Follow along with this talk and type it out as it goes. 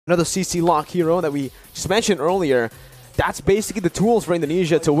another CC lock hero that we just mentioned earlier. That's basically the tools for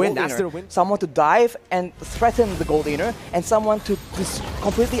Indonesia to win. That's their win. Someone to dive and threaten the Gold Inner, and someone to just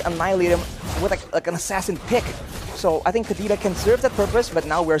completely annihilate him with like an assassin pick. So I think Kadita can serve that purpose, but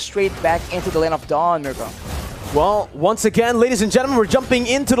now we're straight back into the Land of Dawn, Mirko. Well, once again, ladies and gentlemen, we're jumping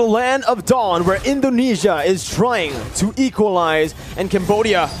into the Land of Dawn, where Indonesia is trying to equalize, and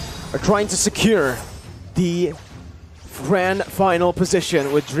Cambodia are trying to secure the grand final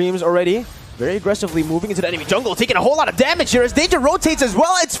position, with Dreams already very aggressively moving into the enemy jungle, taking a whole lot of damage here as Danger rotates as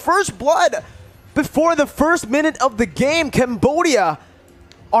well. It's first blood before the first minute of the game. Cambodia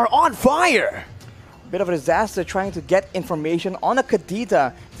are on fire. Bit of a disaster trying to get information on a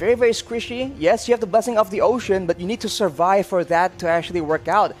Kadita. Very, very squishy. Yes, you have the blessing of the ocean, but you need to survive for that to actually work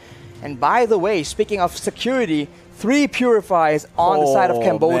out. And by the way, speaking of security, 3 Purifies on the side of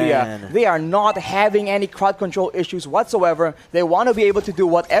Cambodia. Man. They are not having any crowd control issues whatsoever. They want to be able to do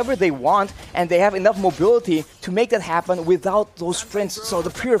whatever they want, and they have enough mobility to make that happen without those sprints. So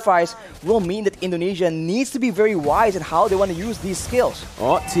the Purifies will mean that Indonesia needs to be very wise in how they want to use these skills.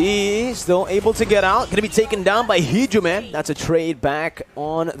 Oh, T still able to get out. Going to be taken down by Hijume. That's a trade back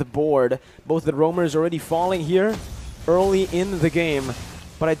on the board. Both the roamers already falling here early in the game.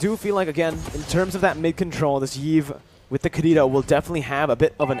 But I do feel like, again, in terms of that mid-control, this Iesf with the Kadita will definitely have a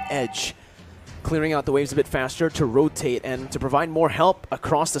bit of an edge, clearing out the waves a bit faster to rotate and to provide more help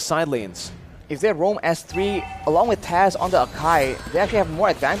across the side lanes. If they roam S3 along with Taz on the Akai, they actually have more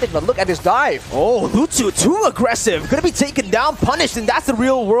advantage, but look at this dive. Oh, Lutu, too aggressive. Gonna be taken down, punished, and that's the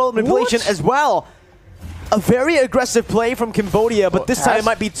real world manipulation as well. A very aggressive play from Cambodia, but this time it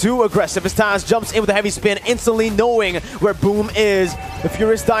might be too aggressive as Taz jumps in with a heavy spin, instantly knowing where Boom is. The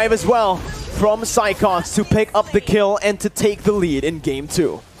Furious dive as well from Psychots to pick up the kill and to take the lead in Game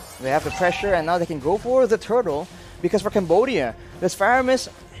 2. They have the pressure, and now they can go for the turtle, because for Cambodia, this Faramis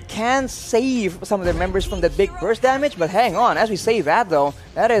can save some of their members from the big burst damage, but hang on, as we say that though,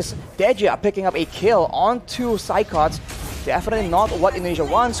 that is Deja picking up a kill onto Psychots. Definitely not what Indonesia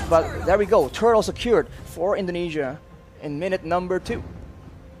wants, but there we go. Turtle secured for Indonesia in minute number 2.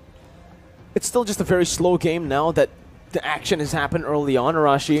 It's still just a very slow game now that the action has happened early on,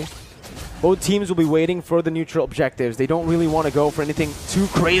 Arashi. Both teams will be waiting for the neutral objectives. They don't really want to go for anything too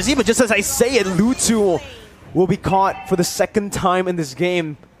crazy, but just as I say it, Lutu will be caught for the second time in this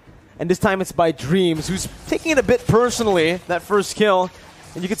game. And this time it's by Dreams, who's taking it a bit personally, that first kill.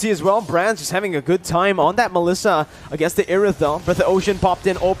 And you can see as well, Brand's just having a good time on that Melissa against the Irith though. Breath of Ocean popped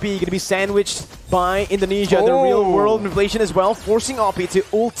in, OP going to be sandwiched by Indonesia. The real world manipulation as well, forcing OP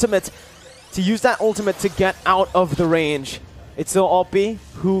to use that ultimate to get out of the range. It's still OP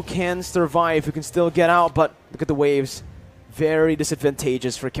who can survive, who can still get out, but look at the waves. Very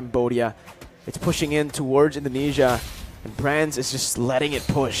disadvantageous for Cambodia. It's pushing in towards Indonesia, and Brands is just letting it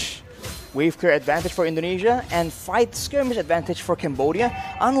push. Wave clear advantage for Indonesia and fight skirmish advantage for Cambodia,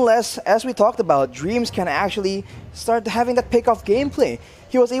 unless, as we talked about, Dreams can actually start having that pick-off gameplay.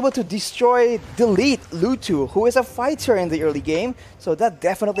 He was able to delete Lutu, who is a fighter in the early game, so that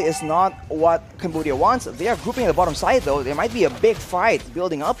definitely is not what Cambodia wants. They are grouping at the bottom side though. There might be a big fight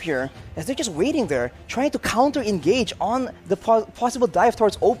building up here, as they're just waiting there, trying to counter-engage on the possible dive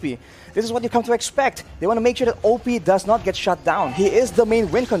towards OP. This is what you come to expect. They want to make sure that OP does not get shut down. He is the main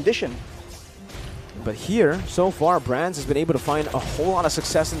win condition. But here, so far, Brands has been able to find a whole lot of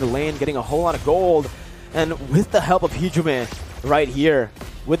success in the lane, getting a whole lot of gold. And with the help of Hijume right here,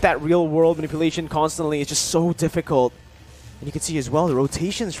 with that real-world manipulation constantly, it's just so difficult. And you can see as well the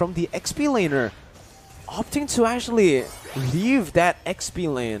rotations from the XP laner, opting to actually leave that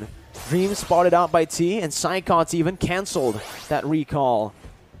XP lane. Dream spotted out by T, and Psychots even cancelled that recall.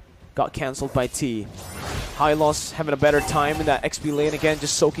 Got cancelled by T. Hylos having a better time in that XP lane again,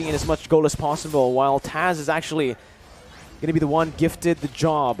 just soaking in as much gold as possible, while Taz is actually going to be the one gifted the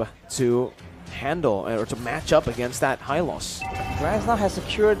job to handle or to match up against that Hylos. Brands now has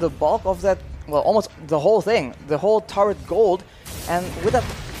secured the bulk of that, well, almost the whole thing, the whole turret gold, and with that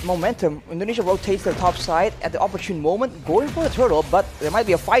momentum, Indonesia rotates their top side at the opportune moment, going for the turtle, but there might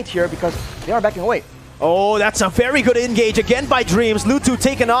be a fight here because they are backing away. Oh, that's a very good engage again by Dreams. Lutu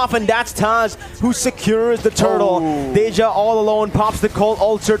taken off, and that's Taz who secures the turtle. Deja all alone pops the cold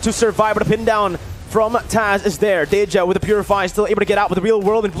ulcer to survive, but a pin down from Taz is there. Deja with a Purify still able to get out, with the real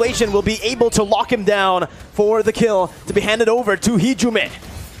world inflation will be able to lock him down for the kill to be handed over to Hijume.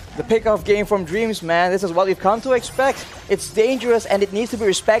 The pick-off game from Dreams, man, this is what we've come to expect. It's dangerous and it needs to be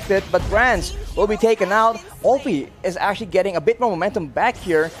respected, but Brands will be taken out. OP is actually getting a bit more momentum back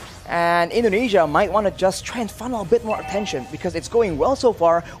here, and Indonesia might want to just try and funnel a bit more attention because it's going well so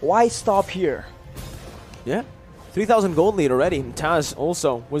far. Why stop here? Yeah. 3,000 gold lead already. Taz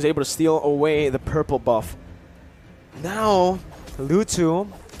also was able to steal away the purple buff. Now, Lutu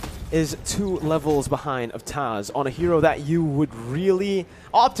is 2 levels behind of Taz on a hero that you would really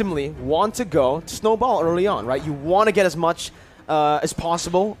optimally want to go to snowball early on, right? You want to get as much as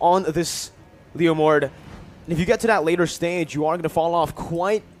possible on this Leomord. And if you get to that later stage, you are going to fall off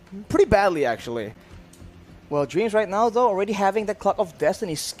pretty badly, actually. Well, Dreams right now, though, already having that Clock of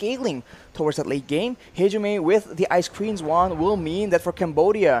Destiny scaling towards that late game. Hejume with the Ice Queen's Wand will mean that for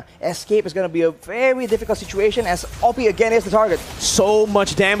Cambodia, escape is going to be a very difficult situation as Oppie again is the target. So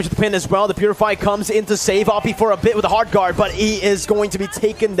much damage to the pin as well. The Purify comes in to save Oppie for a bit with a hard guard, but he is going to be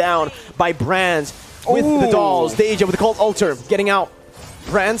taken down by Brands with the dolls. Deja with the Cult Altar getting out.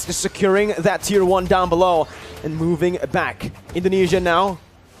 Brands just securing that tier 1 down below and moving back. Indonesia now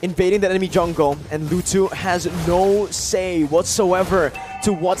invading the enemy jungle, and Lutu has no say whatsoever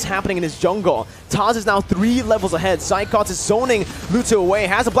to what's happening in his jungle. Taz is now 3 levels ahead. Psychots is zoning Lutu away,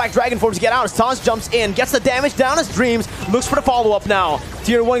 has a Black Dragon form to get out as Taz jumps in, gets the damage down as Dreams, looks for the follow-up now.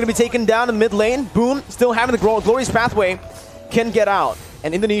 Tier 1 going to be taken down in the mid lane. Boom, still having the glorious pathway, can get out.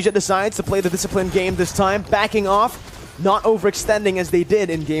 And Indonesia decides to play the disciplined game this time, backing off, not overextending as they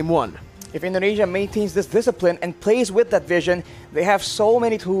did in game 1. If Indonesia maintains this discipline and plays with that vision, they have so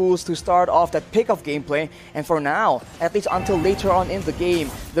many tools to start off that pick-off gameplay. And for now, at least until later on in the game,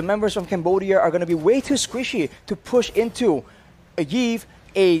 the members from Cambodia are going to be way too squishy to push into a Iesf,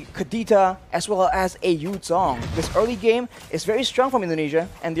 a Kadita, as well as a Yuzong. This early game is very strong from Indonesia,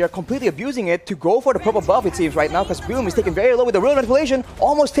 and they are completely abusing it to go for the purple buff, it seems, right now, because Boom is taken very low with the real manipulation,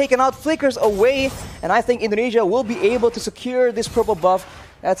 almost taken out, flickers away, and I think Indonesia will be able to secure this purple buff.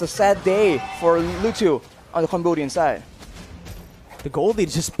 That's a sad day for Lutu on the Cambodian side. The gold lead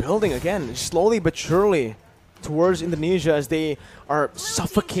is just building again, slowly but surely, towards Indonesia as they are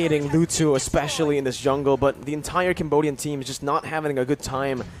suffocating Lutu, especially in this jungle. But the entire Cambodian team is just not having a good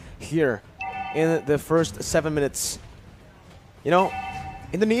time here in the first 7 minutes. You know,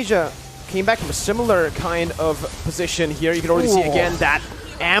 Indonesia came back from a similar kind of position here. You can already see again that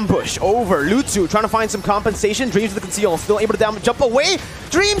ambush over Lutu, trying to find some compensation. Dreams with the conceal, still able to jump away.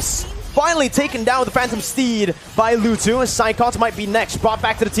 Dreams finally taken down with the Phantom Steed by Lutu, as Psychots might be next. Brought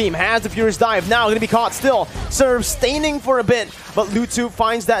back to the team, has the Furious Dive, now going to be caught still. Serve staining for a bit, but Lutu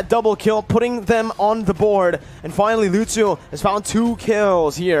finds that double kill, putting them on the board. And finally Lutu has found 2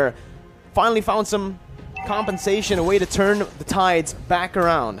 kills here. Finally found some compensation, a way to turn the tides back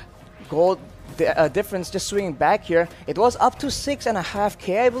around. Gold difference just swinging back here. It was up to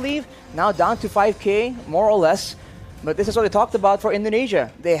 6.5k, I believe. Now down to 5k, more or less. But this is what we talked about for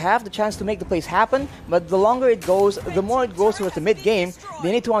Indonesia. They have the chance to make the plays happen, but the longer it goes, the more it goes towards the mid-game.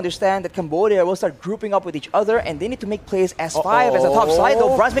 They need to understand that Cambodia will start grouping up with each other, and they need to make plays as 5 as a top side,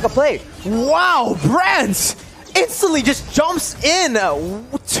 though Brands make a play. Wow, Brands instantly just jumps in.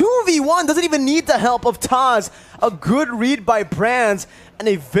 2v1, doesn't even need the help of Taz. A good read by Brands, and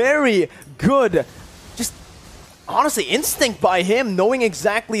a very good, just honestly, instinct by him, knowing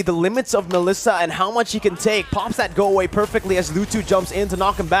exactly the limits of Melissa and how much he can take. Pops that go away perfectly as Lutu jumps in to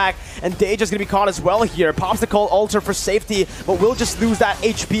knock him back, and Deja's gonna be caught as well here. Pops the Cult Altar for safety, but will just lose that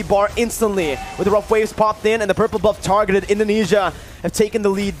HP bar instantly. With the rough waves popped in and the purple buff targeted, Indonesia have taken the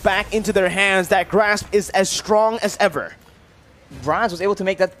lead back into their hands. That grasp is as strong as ever. Brands was able to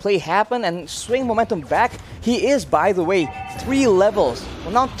make that play happen and swing momentum back. He is, by the way, 3 levels.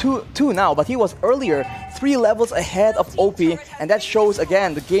 Well, not two now, but he was earlier 3 levels ahead of OP, and that shows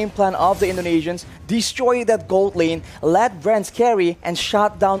again the game plan of the Indonesians. Destroy that gold lane, let Brands carry, and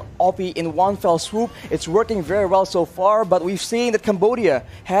shot down OP in one fell swoop. It's working very well so far, but we've seen that Cambodia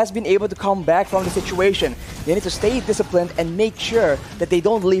has been able to come back from the situation. They need to stay disciplined and make sure that they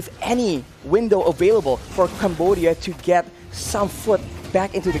don't leave any window available for Cambodia to get some foot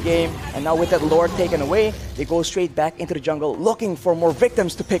back into the game. And now with that lord taken away, they go straight back into the jungle looking for more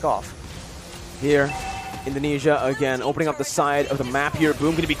victims to pick off. Here, Indonesia again opening up the side of the map here.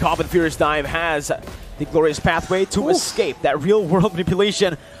 Boom going to be caught with Furious Dive, has the glorious pathway to escape. That real world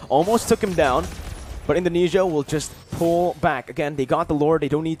manipulation almost took him down, but Indonesia will just pull back. Again, they got the lord, they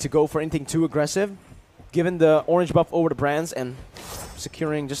don't need to go for anything too aggressive. Given the orange buff over to Brands and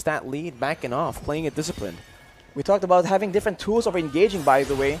securing just that lead, backing off, playing it disciplined. We talked about having different tools of engaging, by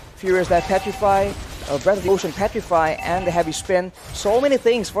the way. Furious Dive Petrify, Breath of the Ocean Petrify, and the Heavy Spin. So many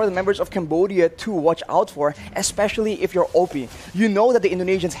things for the members of Cambodia to watch out for, especially if you're OP. You know that the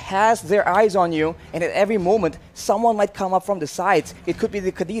Indonesians has their eyes on you, and at every moment, someone might come up from the sides. It could be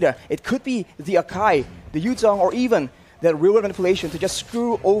the Kadita, it could be the Akai, the Yuzong, or even that real world manipulation to just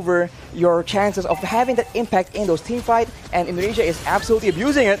screw over your chances of having that impact in those team fight, and Indonesia is absolutely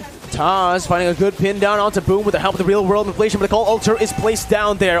abusing it. Taz finding a good pin down onto Boom with the help of the real world inflation, but the call altar is placed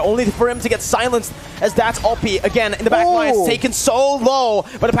down there, only for him to get silenced as that's Oppi again in the back line. It's taken so low,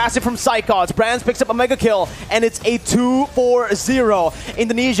 but a passive from Psychots. Brands picks up a mega kill, and it's a 2-4-0.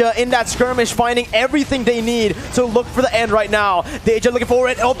 Indonesia in that skirmish finding everything they need to look for the end right now. Deja looking for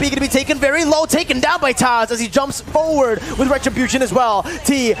it. Oppi going to be taken very low, taken down by Taz as he jumps forward with Retribution as well.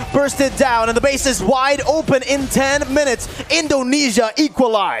 T bursted down, and the base is wide open in 10 minutes. Indonesia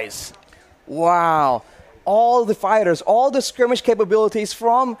equalize. Wow. All the fighters, all the skirmish capabilities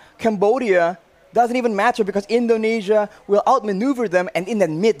from Cambodia doesn't even matter because Indonesia will outmaneuver them and in that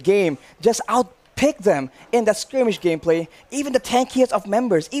mid-game just outpick them in that skirmish gameplay. Even the tankiest of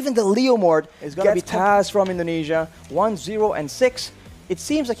members, even the Leomord is going to be Taz from Indonesia. 1-0-6. It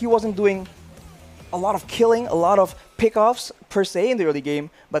seems like he wasn't doing a lot of killing, a lot of pickoffs per se in the early game,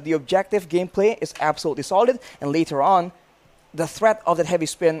 but the objective gameplay is absolutely solid, and later on, the threat of that heavy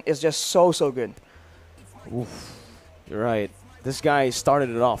spin is just so good. Oof. You're right. This guy started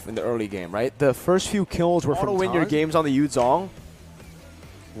it off in the early game, right? The first few kills were from win your games on the Yuzong.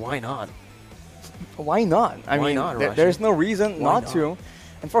 Why not? Why not? I mean, there's no reason not to.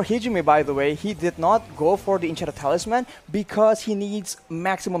 And for Hijime, by the way, he did not go for the Enchanted Talisman because he needs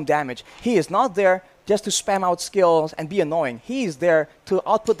maximum damage. He is not there just to spam out skills and be annoying. He is there to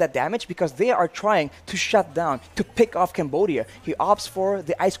output that damage because they are trying to shut down, to pick off Cambodia. He opts for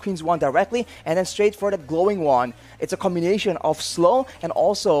the Ice Queen's wand directly and then straight for that glowing wand. It's a combination of slow and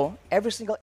also every single